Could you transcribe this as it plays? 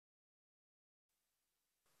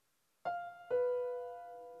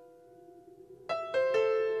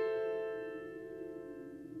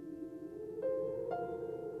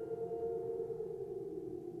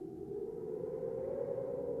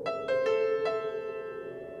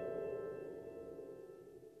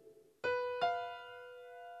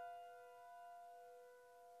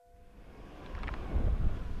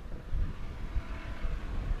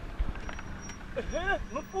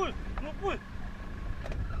bụi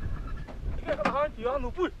cái các bạn chỉ ăn nụ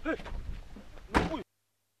bụi nụ bụi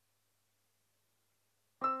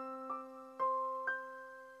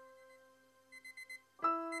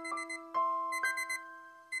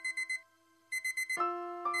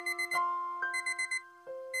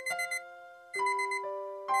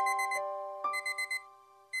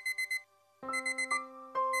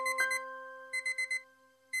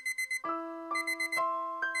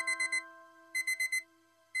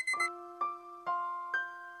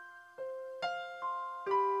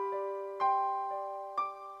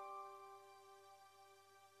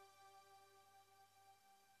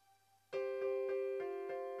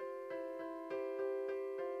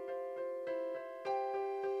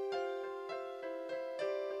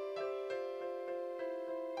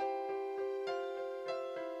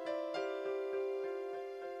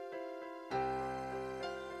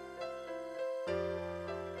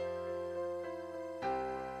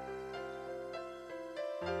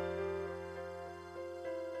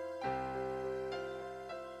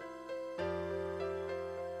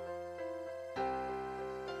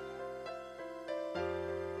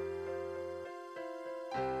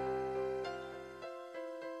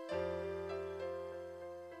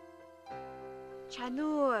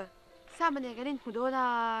Chanu, sao mà này cái lên thủ đô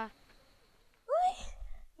là? Ui,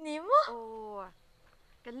 nín mà. Ồ,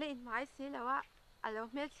 cái lên máy xí làわ, alo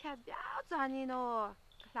mẹ cha béo cho anh nó,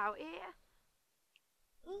 lão é.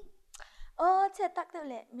 Chết tắc được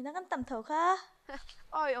lệ, mình đang ăn tầm thầu kha.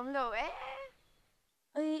 Ôi, ông lão é.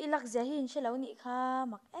 Ui, ilak dễ hình sẽ lâu nị kha,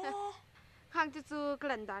 mặc é. Khang chú cái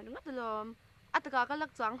lần đó ngắt lom, cái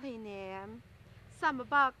lắc choáng hay nè, sao mà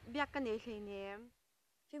bác biết cái này hay nè.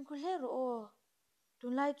 Phim khôn lẽ rồi.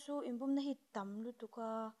 Tuần lai chú imbum na hit tam lu tu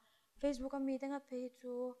ka. Facebook kami tengah page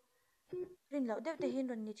chú. Rin lau dep te hin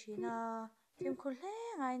ron ni china. Phim khôn lẽ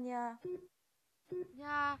ngay nha.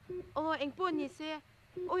 Ya, anh buồn nhỉ xe.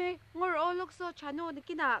 Ôi, ngồi lúc so chanu nè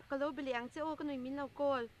kina, cái lâu bị ăn chứ cái người mình lâu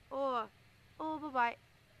call. Bye bye.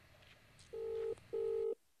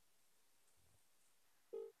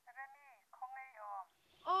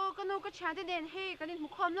 Cái nô cái chán đèn hey, cái nên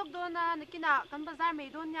một hôm lúc đó na, nè kina, cái bazaar mấy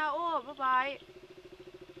đó nha. Bye bye.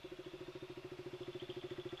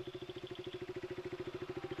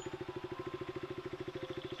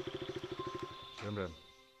 Rem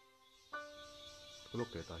lúc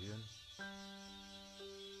kể ta hiền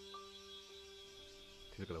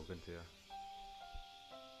thì cái lâu gần thế à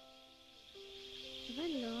Vẫn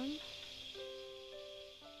lớn.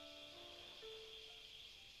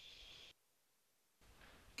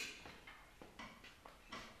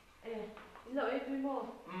 Lợi tôi mua.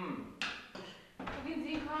 Cái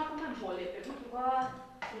gì khác cũng mình bỏ lệ phải mất qua.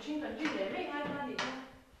 Tôi chính cần chuyên để mấy hai ba gì thôi.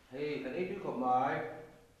 Hey, cái này tôi không nói.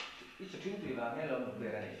 Ít sự chính tùy là nghe lời một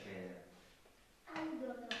về này sẽ. Ăn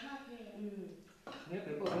được hả thế? Nếu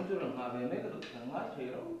cái cô không cho lần về mấy cái được thằng ngắt thì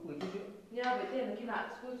nó quý chút chứ. Nhà vậy thì là khi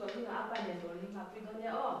nào school cho mình ăn bài này rồi mình học cái đó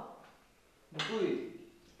nhá. Một quý,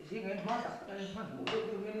 gì nghe má đặt cái má ngủ được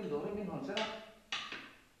cái nghe lên đó nên hòn sẽ.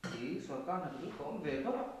 Chỉ sở can là cứ có về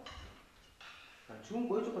thôi. Cả chúng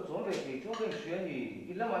cuối cho cái chỗ về thì chúng bên xuyên thì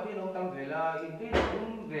ít lắm mà đi đâu tăng về là in thế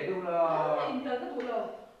chúng về đâu là. In thế cái thủ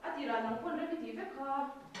đâu? Thì là nông dân rất tí phép kha.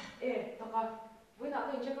 Tao coi. Với nào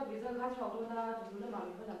cái check up bây giờ khá chọn luôn na, chúng nó mà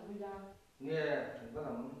mình có làm vui ra. Nghe, chúng ta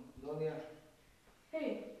làm đó nghe.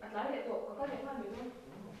 Hey, lái hệ tổ có cái điện thoại mình không?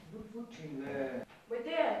 Phút trình về. Vậy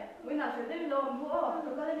thế, với nào phải đến lò mua,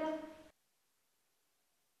 được cái này.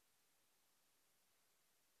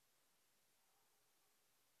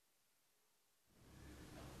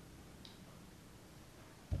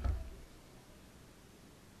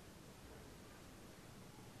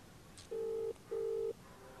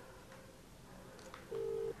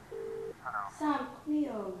 Sao không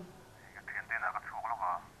hiểu? Cái tiền tên là cái số lúc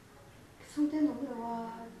à? Xong tên nó được à?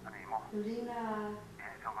 Anh em không? Được đi là.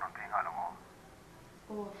 Cho cái tiền hay là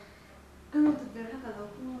Cái lúc thực tế là cả đó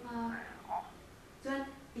cũng là. Ồ. Cho anh,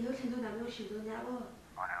 ý lúc thành tôi làm đâu xỉu tôi nhá bơ.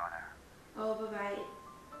 Bye bye.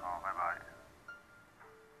 Bye bye.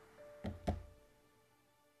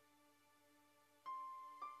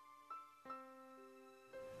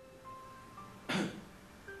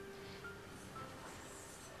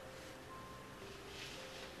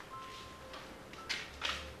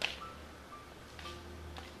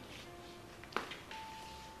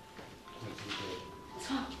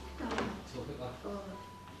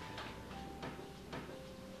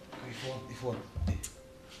 iPhone.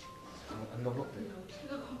 Anh lốc đấy.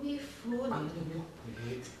 Nó không biết phone. Anh lốc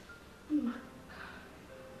thế.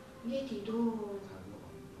 Nghe thì đồ.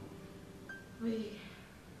 Ôi.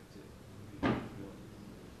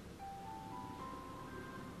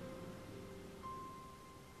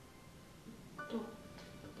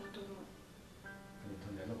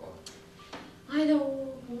 ngay đâu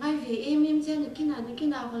ngay về em xem được cái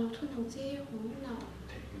nào còn thôn thằng chê không nào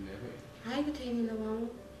thế cái này vậy hai cái thằng là không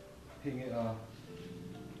hình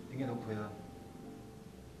như đâu phải là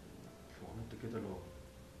phổ nó tự cái đó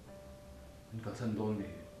mình cả sân đôi này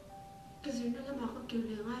cái gì nó là mà có kiểu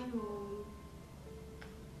liền ai rồi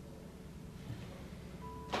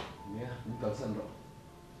nè mình cả sân rồi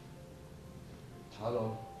chả lo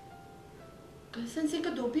cái sân sẽ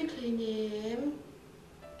có đồ biết này nè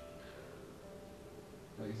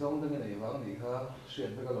này xong cái này vắng thì khá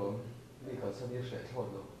xuyên với cái lối đi cả sân như sẽ thôi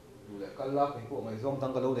rồi dù là căn lắc cái của mày xong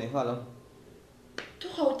tăng cái lâu đấy hả lắm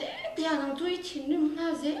tôi hầu thế thì anh tôi chỉ nếm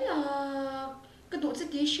là dễ là cái đồ sẽ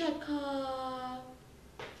tí sệt cả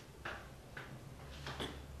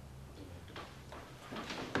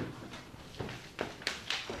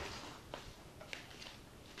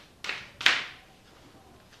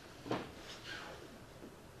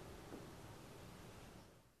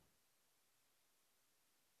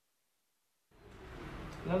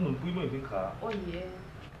Nó nụn bụi mới bên khá. ôi yeah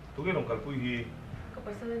Tôi cái nồng cắt bụi hi. có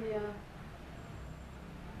phải sao vậy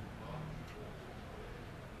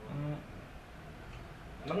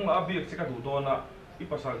Nang mà việc sẽ cả đủ to na. Ít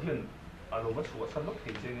pasal hiền. Alo mất sủa săn lóc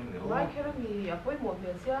thì trên em nếu. Mai khi mình à quay một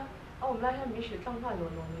miền xưa, ông lại hay mình sẽ tăng hai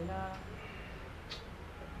lần này là.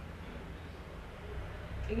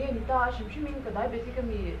 Ý nghe người ta xem phim mình cái đại biệt cái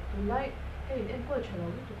mình hôm nay cái mình em quay trở lại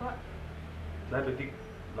tụi con. Diabetic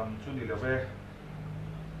làm chú đi là về.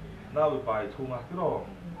 Nào bị bài thu mà cái đó.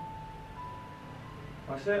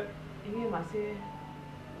 Mà sẽ Ý nghe mà sẽ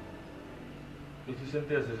efficient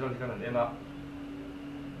test result cái này na.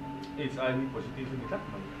 HIV positive thì chắc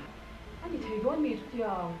mà. anh thấy đôi mi tụi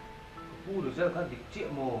nhau. bu được rất là địch triệu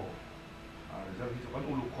mồ Result thì cho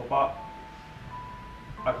con ulu khopa.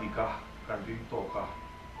 Adika kan din to ka.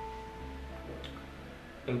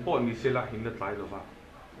 Ang po mi sila hinat lai lo va.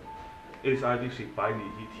 HIV si pai ni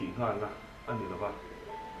hi thi nga na ani lo va.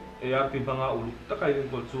 AR tin banga ulu takai ang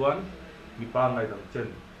kol chuan mi pa ngai dang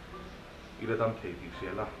chen. Ila dam thei ti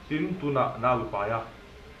sela. Tin tuna na wi pa ya.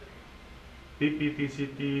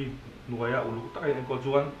 PPTCT nuaya ulu takai ang kol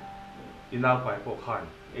chuan ina pai po khan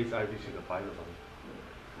HIV si ka pai lo va.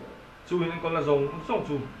 Chu hin ang kol na zong song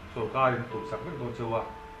chu so ka rin tu sak mek don chewa.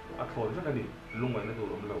 A thon rất là đi lung ngoài nó tụ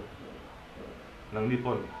lắm lâu nang đi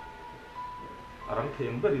pon arang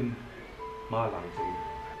thèm bất in ma làm gì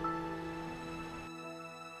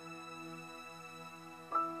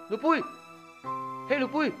Lupui hey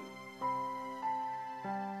Lupui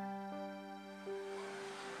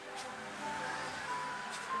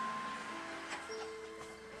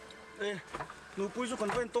ê Lupui cho con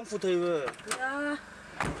quen tông phụ thầy về dạ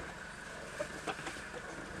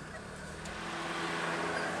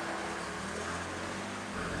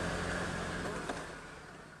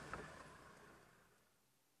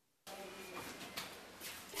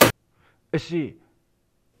esi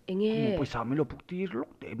Enge poi sa mi lo puktir lok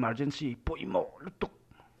de emergency poi mo lutuk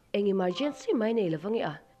eng emergency mai nei lawang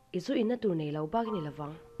a izu ina tur nei lo bag ni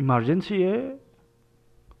lawang emergency e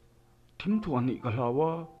thim thu ani ka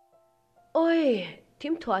hlawa oi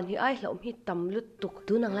thim thuan hi ai hlom hi tam lut tuk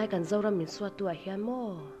tu nang lai kan zoram min swa tu a hian mo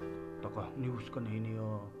taka news ka nei ni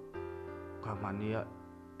o ka mania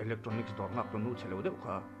electronics dor ngak nu chelo de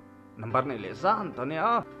kha number nei le zan ta ne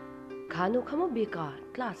a khanu khamo bi ka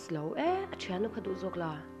class lo e achanu khadu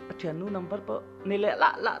zokla achanu number pa nei le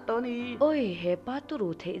la to ni oi he pa tu ru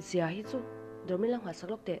the zia hi chu dormin lang ha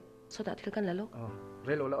saklok te so da thil kan la lo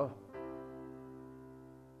re lo la o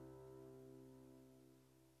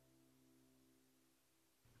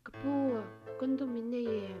kapu condom min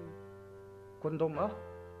nei condom a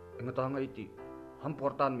engata ngai ti ham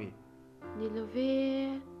portan mi ni lo ve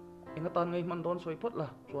engata ngai man don soi pot la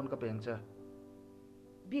chuan ka peng cha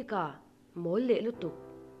bi ka mol le lu tuk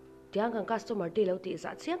tiang kan customer ti lo ti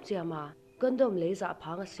za chem chiama condom le za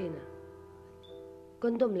phanga sin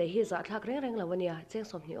condom le hi za thak reng reng lawania cheng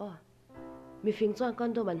som hi o mi fing chuan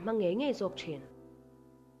condom an mang nge jok thin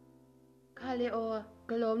khale o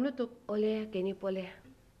kalom lu tuk ole keni pole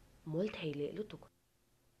mol thei le lu tuk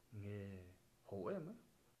nghe hổ em á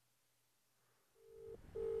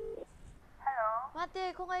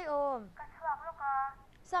mate không ai ôm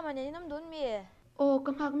sao mà nhảy năm đốn mì o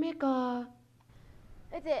kam hak me ka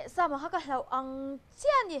ấy thế sao mà hắc cái hậu ăn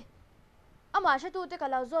chiên gì mà sẽ tu tới cả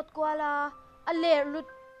lão ruột qua là lệ lụt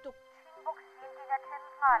tục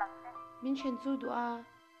min chen chu du a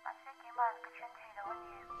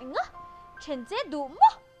anh á chen chế đủ mà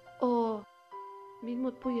o min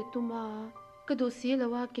một pui tu ma ka do si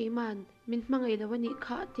lawa ke man min mangai lawa ni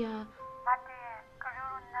kha tia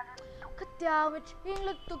cái tiêu mà chinh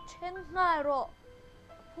lụt tục chen ngay rồi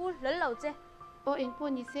phu lớn lâu chứ ô anh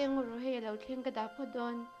buồn đi xe ngồi rồi hay là thiên cái đá phô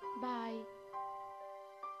đòn bye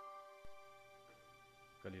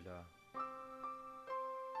Kalila.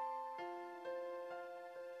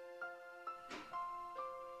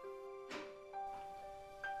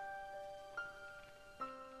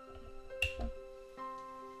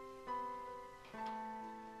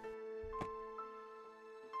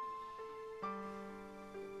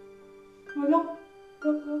 Look.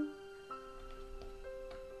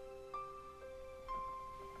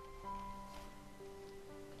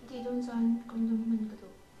 đi đông dân condom mình cái đồ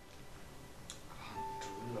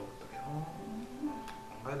Chú lâu tới đó.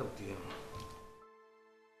 Ngay đầu tiên.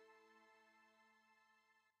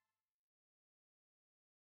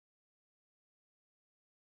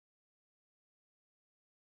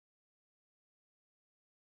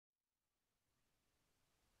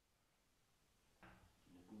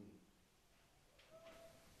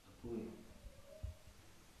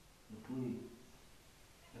 Nupui,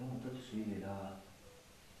 em không tất suy gì đâu.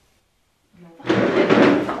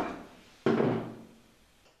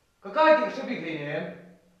 Cái thì sẽ bị thế này,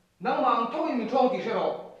 nang mang thôi mình trong thì sẽ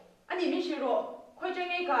rồi. anh nhìn mình rồi khơi chơi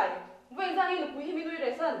ngay cái vậy ra đi được quý mình nuôi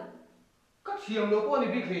để sân Các chiếm lỗ của này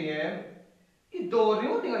bị thế này, ít đồ thì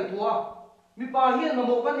mất tiếng ai thua. Mi ba hiền mà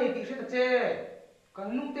một cái này thì sẽ chết. Cái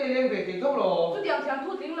lúc tê lên về thì thôi rồi. chút tiền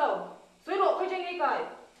thu tiếng lâu rồi độ khơi chơi ngay cái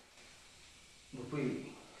Nupui,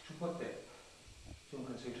 chút mất tệ, chúng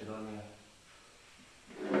cần suy trở nha.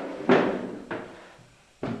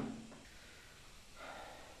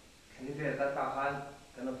 Ini dia tak tahan,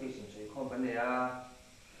 kerana fishing saya kau pandai ya.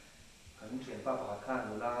 Kan chuyện ba bà khan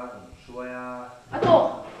mula, suai ya.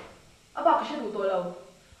 to à bà cái xe đủ tuổi lâu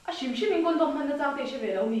à xìm mình con tôm nó trang tiền xe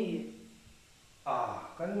về lâu mì À,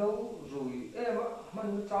 kan lâu rồi em á,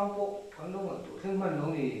 mình trang bộ, kan lâu mà tụi thêm mình lâu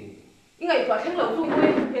nè. những ngày tuổi thêm lâu chung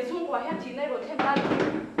quê để xung quanh hết chín này rồi thêm tan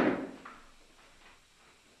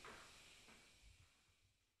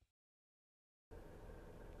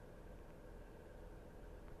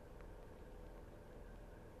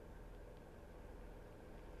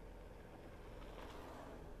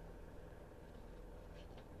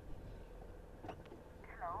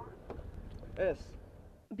Yes.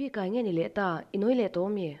 bi kai nge ni le ta inoi le to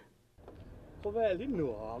mi Có vẻ lít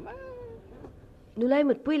nửa mà. nu lai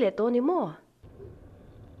mut pui le to ni mo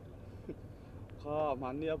Kha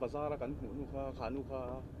mania bazar kan nu kha khanu kha.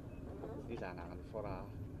 Đi là ngang fora.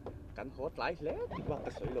 Kan hot lại lẽ ba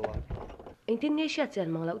cái sợi lo. anh tin nghe shat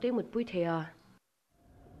chan mang lau te mut pui the à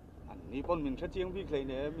Anh ni pon mình sẽ chiang vi klei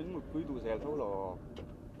nè, mình một quy tu zel thâu lo.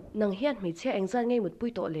 nang hian mi che anh zan nge mut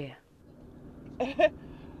pui to le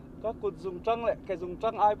Các cột dùng trăng lệ, cái dùng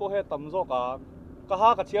trăng ai po he tầm zo cả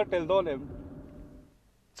ha cả chia tel don em.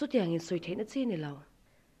 chu tiang in soi the na chi ni lo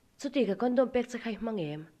chu ti ka condom pek cha khai mang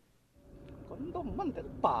em Con đông man tel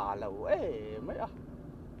pa lo mấy à.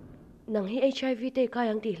 nang hi HIV te ka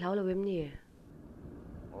yang ti hlau lo em ni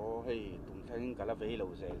Ô hey, tum thanh cả là về lâu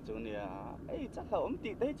zel chu nè. Ê chắc là ông tị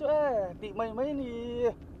đấy chứ tị mày mấy nì.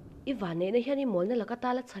 i Vannei na hian i mol na la ka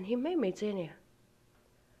ta la chan hi mai mai che ne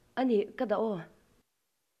ani ka da o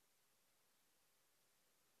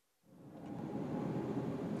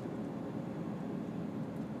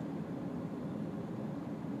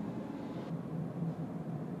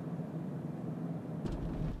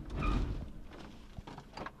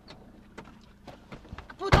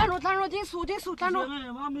than rồi tiếng sụt than rồi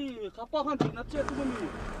Này mami, khá bao khăn chỉnh nó chết tu mami.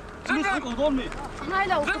 Mình phải cầu đôn mi. ngay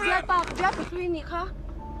là cái biết ba cái biết cái gì khác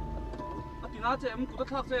À tí na em cũng tất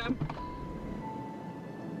thắc em.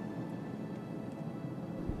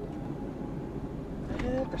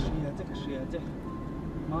 Ê, cái xìa chứ.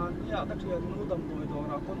 Mà nhà cái xìa nó đầm tuổi đó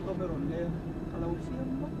là con tôm rồi nè. Cả lâu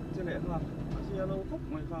phiền mất, chứ lẽ là cái xìa lâu khóc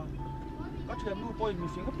mày khá. Cái xìa nó bôi mình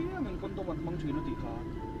phiền cái phía mình con tôm mình mong chuyện nó tỉ khá.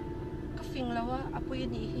 cái phình lâu á áp bôi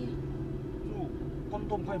gì hi Chú, con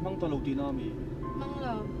tôm phải mang tao lâu tí na mi. mang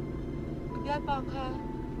lâu cái biết ba khác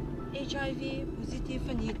HIV positive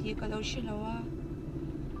phần gì thì cái lâu xí lâu á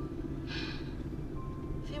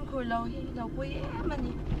phim khôi lâu hi lâu bôi em mà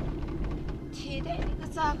nhỉ thì đấy cái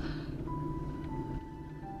sao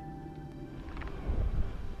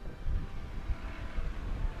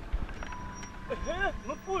Ê,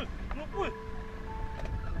 nó bùi.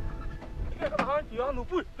 Cái cái hai chị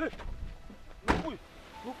nó bùi.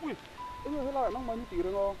 Nó bùi. Ê, hay là nó mà như tì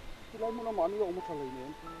rồi ngò. Thì lại muốn nó mà như ông một thằng này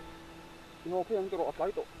nè. Thì họ cái anh cho rõ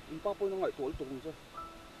lái tổ. Mình pa bôi nó ngại tổ tụng chứ.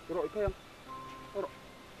 Rồi cái anh. Rồi.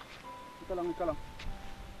 Cái lăng.